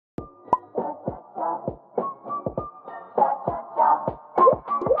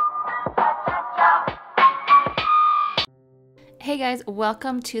guys,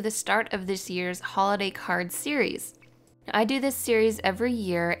 welcome to the start of this year's holiday card series. I do this series every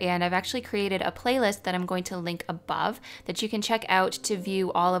year, and I've actually created a playlist that I'm going to link above that you can check out to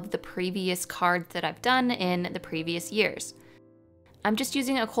view all of the previous cards that I've done in the previous years. I'm just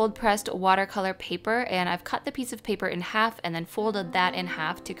using a cold pressed watercolor paper, and I've cut the piece of paper in half and then folded that in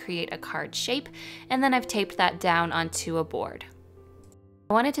half to create a card shape, and then I've taped that down onto a board.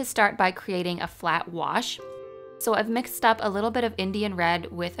 I wanted to start by creating a flat wash. So I've mixed up a little bit of Indian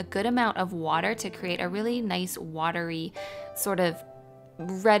red with a good amount of water to create a really nice watery sort of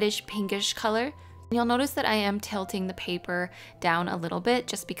reddish pinkish color. You'll notice that I am tilting the paper down a little bit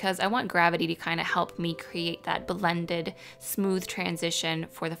just because I want gravity to kind of help me create that blended, smooth transition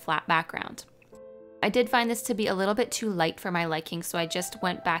for the flat background. I did find this to be a little bit too light for my liking, so I just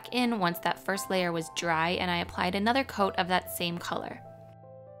went back in once that first layer was dry and I applied another coat of that same color.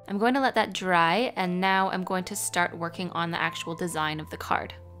 I'm going to let that dry, and now I'm going to start working on the actual design of the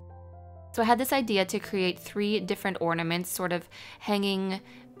card. So I had this idea to create 3 different ornaments sort of hanging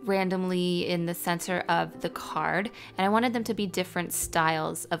randomly in the center of the card, and I wanted them to be different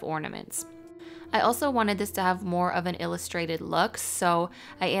styles of ornaments. I also wanted this to have more of an illustrated look, so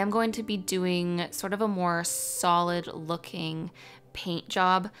I am going to be doing sort of a more solid looking paint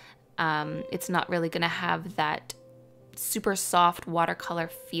job. It's not really going to have that super soft watercolor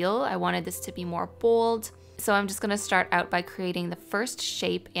feel. I wanted this to be more bold. So I'm just going to start out by creating the first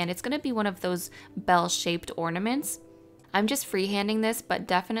shape, and it's going to be one of those bell-shaped ornaments. I'm just freehanding this, but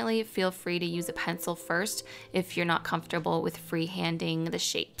definitely feel free to use a pencil first if you're not comfortable with freehanding the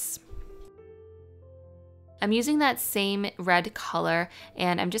shapes. I'm using that same red color,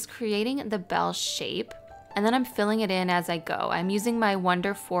 and I'm just creating the bell shape. And then I'm filling it in as I go. I'm using my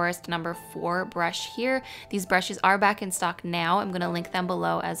Wonder Forest number 4 brush here. These brushes are back in stock now. I'm gonna link them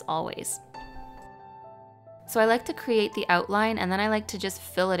below as always. So I like to create the outline, and then I like to just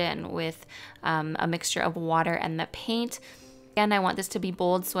fill it in with a mixture of water and the paint. Again, I want this to be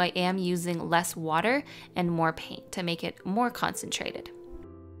bold, so I am using less water and more paint to make it more concentrated.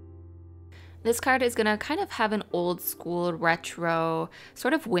 This card is gonna kind of have an old school, retro,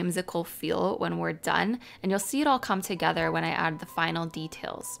 sort of whimsical feel when we're done, and you'll see it all come together when I add the final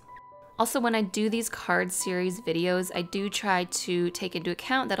details. Also, when I do these card series videos, I do try to take into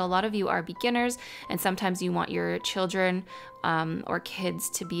account that a lot of you are beginners, and sometimes you want your children or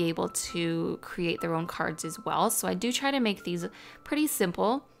kids to be able to create their own cards as well. So I do try to make these pretty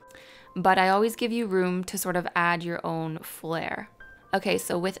simple, but I always give you room to sort of add your own flair. Okay,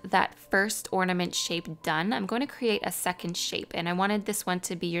 so with that first ornament shape done, I'm going to create a second shape, and I wanted this one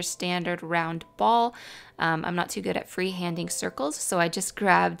to be your standard round ball. I'm not too good at freehanding circles, so I just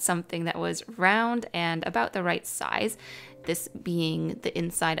grabbed something that was round and about the right size, this being the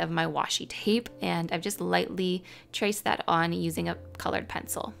inside of my washi tape, and I've just lightly traced that on using a colored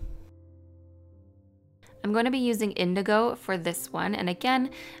pencil. I'm going to be using indigo for this one, and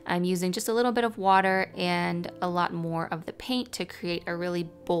again, I'm using just a little bit of water and a lot more of the paint to create a really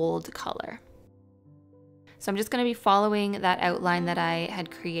bold color. So I'm just going to be following that outline that I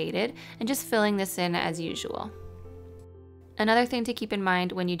had created and just filling this in as usual. Another thing to keep in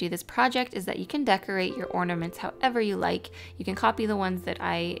mind when you do this project is that you can decorate your ornaments however you like. You can copy the ones that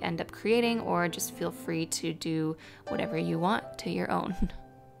I end up creating, or just feel free to do whatever you want to your own.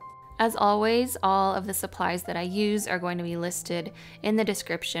 As always, all of the supplies that I use are going to be listed in the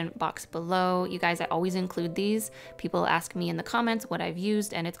description box below. You guys, I always include these. People ask me in the comments what I've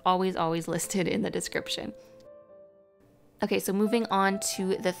used, and it's always listed in the description. Okay, so moving on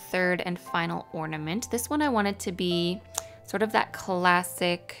to the third and final ornament. This one I wanted to be sort of that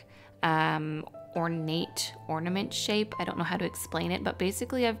classic ornate ornament shape. I don't know how to explain it, but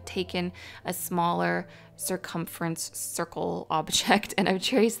basically I've taken a smaller circumference circle object and I've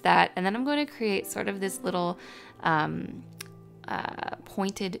traced that, and then I'm going to create sort of this little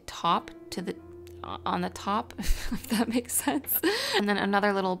pointed top to the on the top, if that makes sense, and then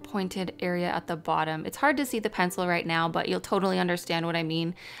another little pointed area at the bottom. It's hard to see the pencil right now, but you'll totally understand what I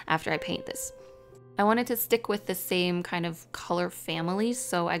mean after I paint this. I wanted to stick with the same kind of color family,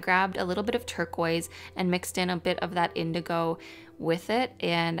 so I grabbed a little bit of turquoise and mixed in a bit of that indigo with it,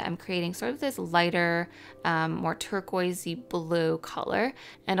 and I'm creating sort of this lighter, more turquoisey blue color.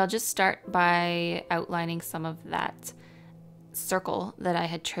 And I'll just start by outlining some of that circle that I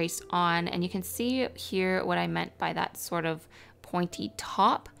had traced on, and you can see here what I meant by that sort of pointy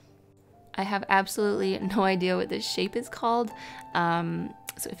top. I have absolutely no idea what this shape is called,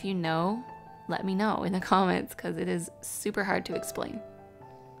 so if you know, let me know in the comments, because it is super hard to explain.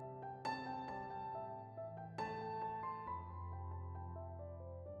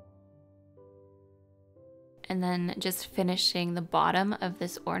 And then just finishing the bottom of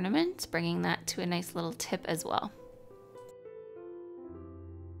this ornament, bringing that to a nice little tip as well.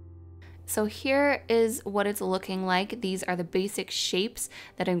 So here is what it's looking like. These are the basic shapes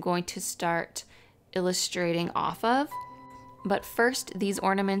that I'm going to start illustrating off of. But first, these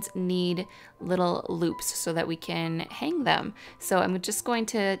ornaments need little loops so that we can hang them. So I'm just going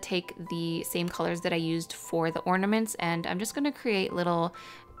to take the same colors that I used for the ornaments, and I'm just going to create little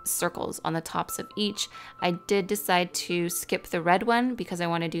circles on the tops of each. I did decide to skip the red one because I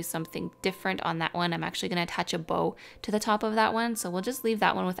want to do something different on that one. I'm actually going to attach a bow to the top of that one, so we'll just leave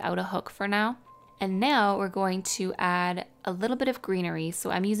that one without a hook for now. And now we're going to add a little bit of greenery.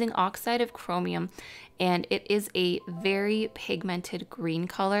 So I'm using oxide of chromium, and it is a very pigmented green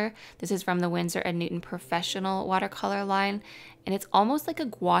color. This is from the Winsor & Newton Professional Watercolor line, and it's almost like a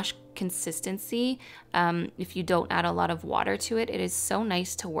gouache consistency. If you don't add a lot of water to it, it is so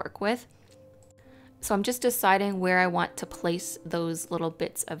nice to work with. So I'm just deciding where I want to place those little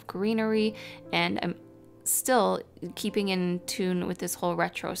bits of greenery, and I'm still keeping in tune with this whole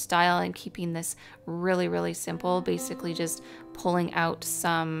retro style and keeping this really, really simple, basically just pulling out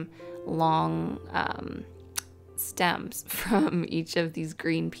some long stems from each of these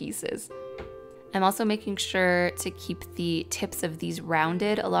green pieces. I'm also making sure to keep the tips of these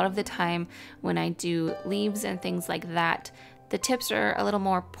rounded. A lot of the time when I do leaves and things like that, the tips are a little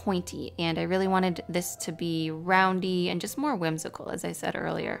more pointy, and I really wanted this to be roundy and just more whimsical, as I said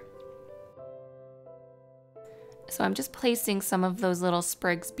earlier. So I'm just placing some of those little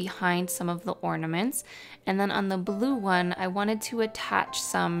sprigs behind some of the ornaments. And then on the blue one, I wanted to attach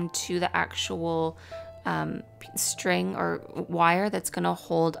some to the actual string or wire that's gonna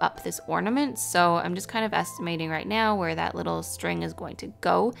hold up this ornament. So I'm just kind of estimating right now where that little string is going to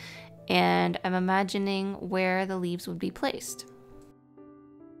go. And I'm imagining where the leaves would be placed.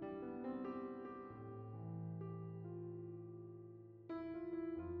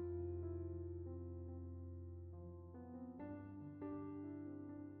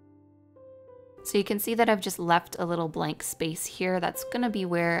 So you can see that I've just left a little blank space here. That's gonna be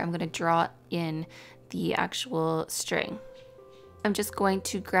where I'm gonna draw in the actual string. I'm just going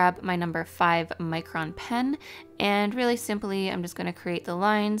to grab my number 5 micron pen, and really simply, I'm just gonna create the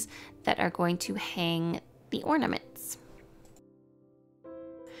lines that are going to hang the ornaments.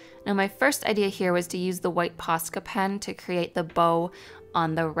 Now my first idea here was to use the white Posca pen to create the bow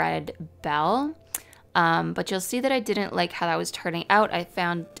on the red bell. But you'll see that I didn't like how that was turning out. I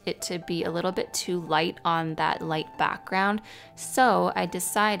found it to be a little bit too light on that light background. So I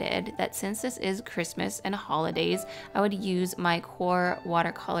decided that since this is Christmas and holidays, I would use my Core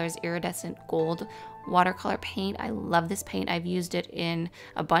Watercolors Iridescent Gold watercolor paint. I love this paint. I've used it in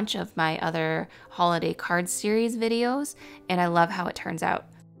a bunch of my other holiday card series videos, and I love how it turns out.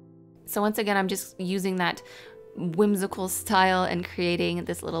 So once again, I'm just using that whimsical style and creating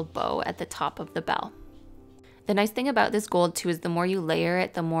this little bow at the top of the bell. The nice thing about this gold too is the more you layer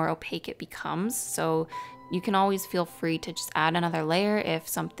it, the more opaque it becomes. So you can always feel free to just add another layer if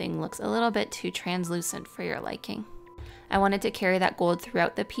something looks a little bit too translucent for your liking. I wanted to carry that gold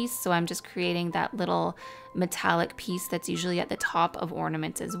throughout the piece, so I'm just creating that little metallic piece that's usually at the top of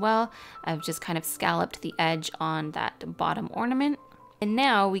ornaments as well. I've just kind of scalloped the edge on that bottom ornament. And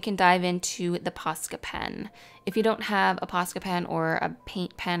now we can dive into the Posca pen. If you don't have a Posca pen or a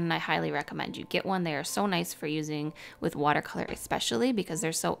paint pen, I highly recommend you get one. They are so nice for using with watercolor, especially because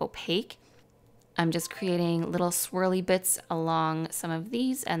they're so opaque. I'm just creating little swirly bits along some of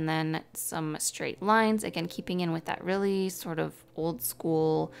these and then some straight lines, again keeping in with that really sort of old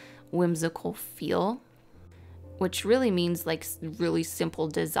school whimsical feel, which really means like really simple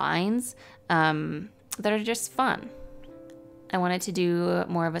designs that are just fun. I wanted to do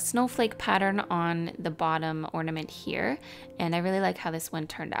more of a snowflake pattern on the bottom ornament here, and I really like how this one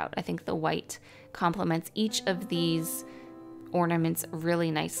turned out. I think the white complements each of these ornaments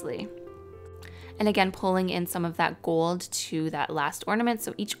really nicely. And again, pulling in some of that gold to that last ornament,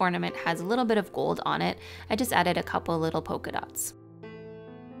 so each ornament has a little bit of gold on it. I just added a couple little polka dots.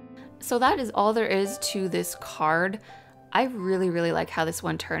 So that is all there is to this card. I really like how this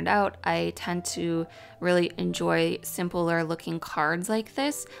one turned out. I tend to really enjoy simpler looking cards like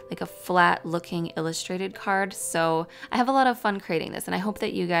this, like a flat looking illustrated card. So I have a lot of fun creating this, and I hope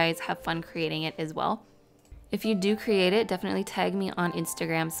that you guys have fun creating it as well. If you do create it, definitely tag me on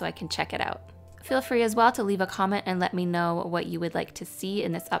Instagram so I can check it out. Feel free as well to leave a comment and let me know what you would like to see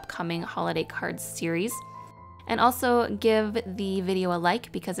in this upcoming holiday cards series. And also give the video a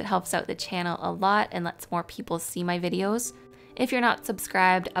like because it helps out the channel a lot and lets more people see my videos. If you're not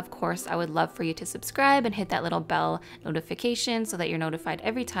subscribed, of course, I would love for you to subscribe and hit that little bell notification so that you're notified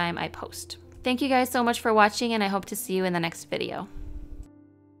every time I post. Thank you guys so much for watching, and I hope to see you in the next video.